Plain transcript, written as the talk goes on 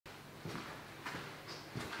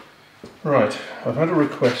Right, I've had a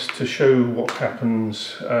request to show what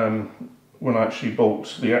happens when I actually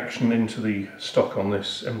bolt the action into the stock on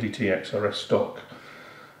this MDT XRS stock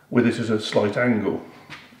with it at a slight angle.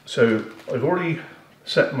 So I've already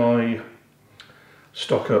set my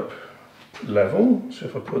stock up level, so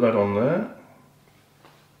if I put that on there,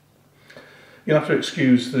 you'll have to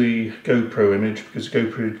excuse the GoPro image because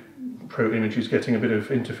GoPro image is getting a bit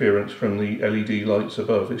of interference from the LED lights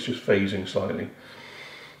above. It's just phasing slightly.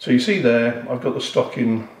 So you see there, I've got the stock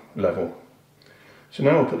in level. So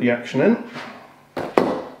now I'll put the action in.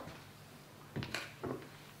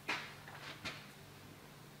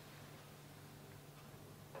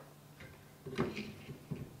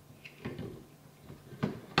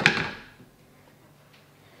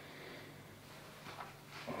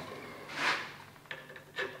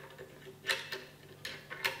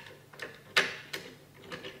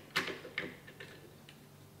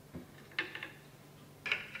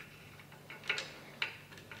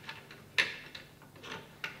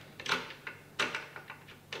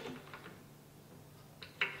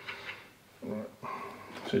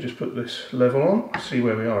 So just put this level on, see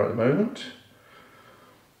where we are at the moment.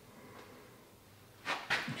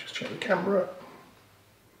 Just check the camera.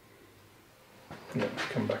 Yeah,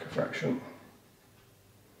 come back a fraction.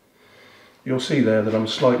 You'll see there that I'm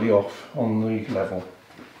slightly off on the level.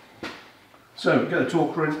 So get a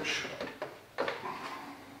torque wrench,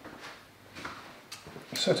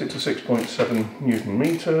 set it to 6.7 Newton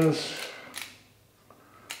meters.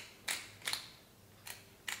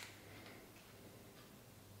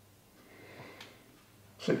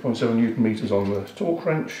 6.7 Newton meters on the torque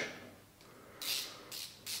wrench.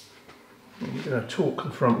 I'm going to torque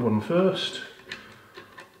the front one first.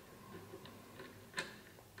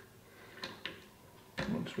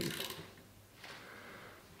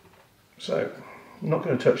 So I'm not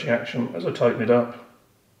going to touch the action as I tighten it up.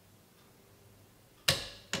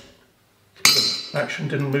 The action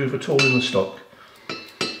didn't move at all in the stock.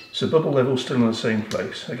 So bubble level still in the same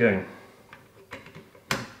place. Again,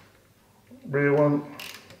 rear one.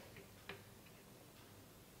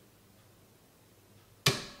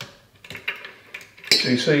 So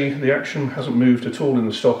you see the action hasn't moved at all in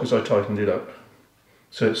the stock as I tightened it up.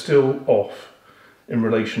 So it's still off in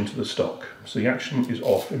relation to the stock. So the action is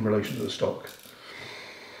off in relation to the stock.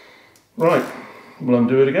 Right, we'll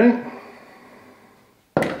undo it again.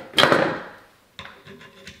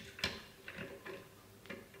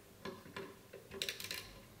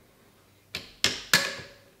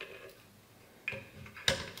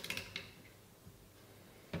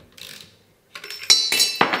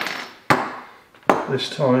 This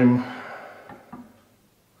time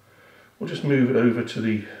we'll just move it over to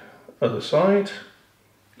the other side,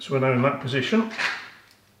 so we're now in that position.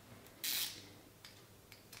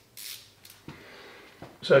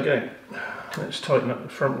 So again, let's tighten up the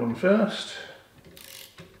front one first.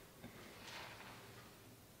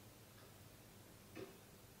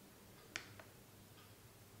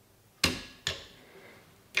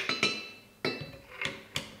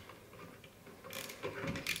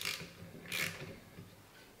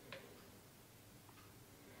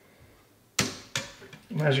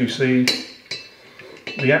 As you see,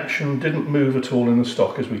 the action didn't move at all in the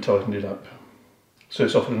stock as we tightened it up. So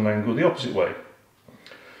it's off at an angle the opposite way.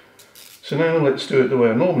 So now let's do it the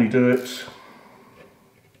way I normally do it.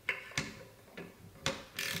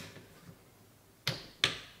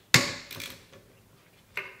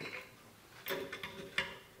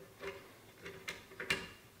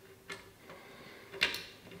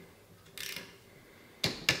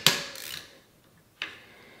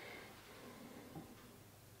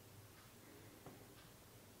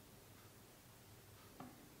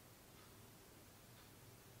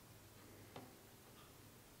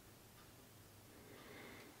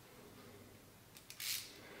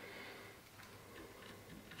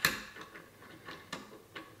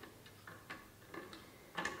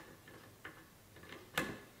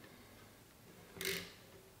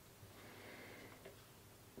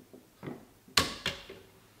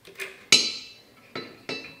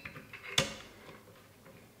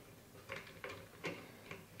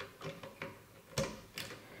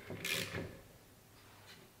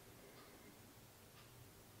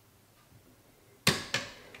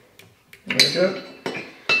 There we go.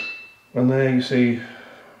 And there you see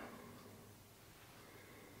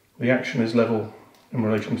the action is level in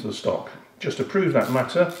relation to the stock. Just to prove that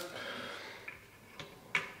matter,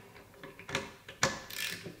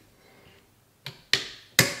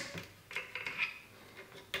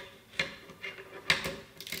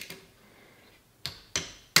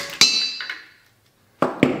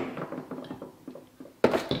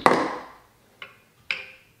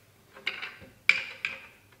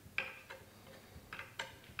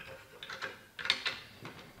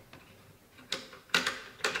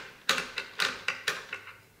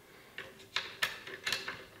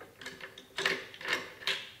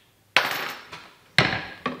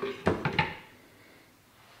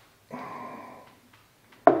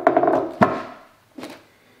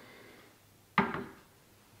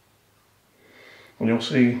 you'll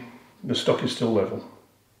see the stock is still level.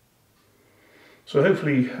 So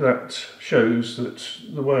hopefully that shows that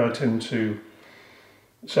the way I tend to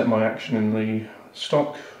set my action in the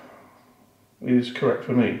stock is correct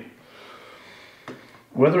for me.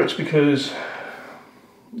 Whether it's because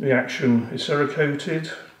the action is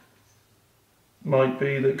cerakoted, might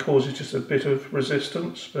be that causes just a bit of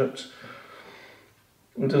resistance, but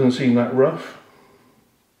it doesn't seem that rough.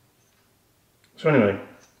 So anyway,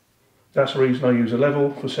 that's the reason I use a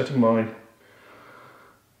level for setting my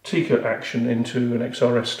Tikka action into an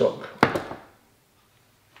XRS stock.